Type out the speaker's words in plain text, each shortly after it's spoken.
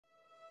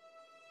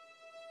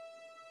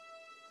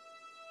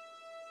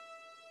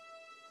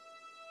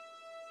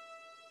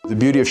The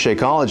beauty of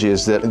Shakeology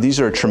is that these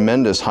are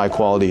tremendous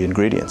high-quality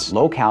ingredients.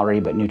 Low calorie,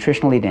 but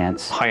nutritionally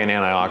dense. High in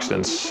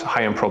antioxidants,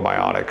 high in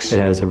probiotics. It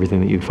has everything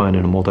that you'd find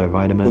in a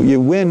multivitamin.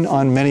 You win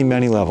on many,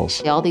 many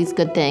levels. All these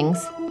good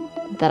things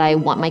that I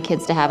want my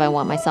kids to have, I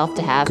want myself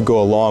to have. Could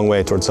go a long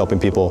way towards helping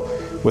people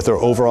with their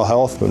overall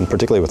health, and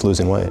particularly with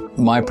losing weight.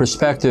 My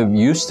perspective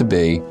used to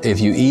be,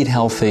 if you eat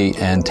healthy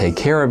and take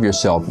care of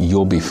yourself,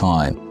 you'll be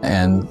fine.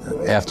 And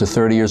after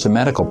 30 years of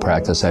medical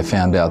practice, I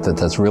found out that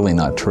that's really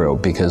not true,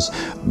 because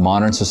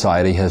modern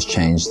society has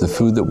changed. The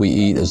food that we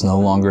eat is no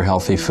longer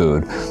healthy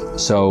food.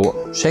 So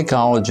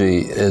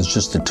Shakeology is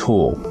just a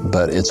tool,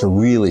 but it's a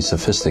really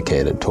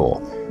sophisticated tool.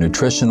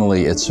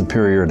 Nutritionally, it's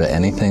superior to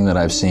anything that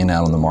I've seen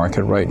out on the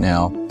market right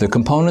now. The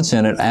components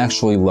in it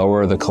actually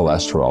lower the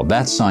cholesterol.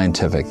 That's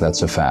scientific,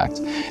 that's a fact.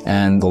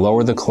 And the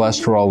lower the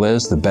cholesterol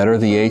is, the better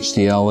the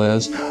HDL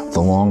is, the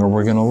longer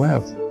we're going to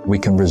live. We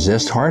can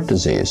resist heart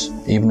disease,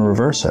 even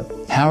reverse it.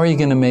 How are you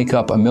going to make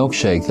up a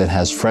milkshake that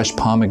has fresh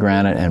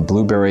pomegranate and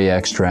blueberry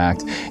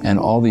extract and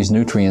all these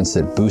nutrients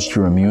that boost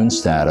your immune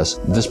status?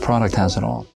 This product has it all.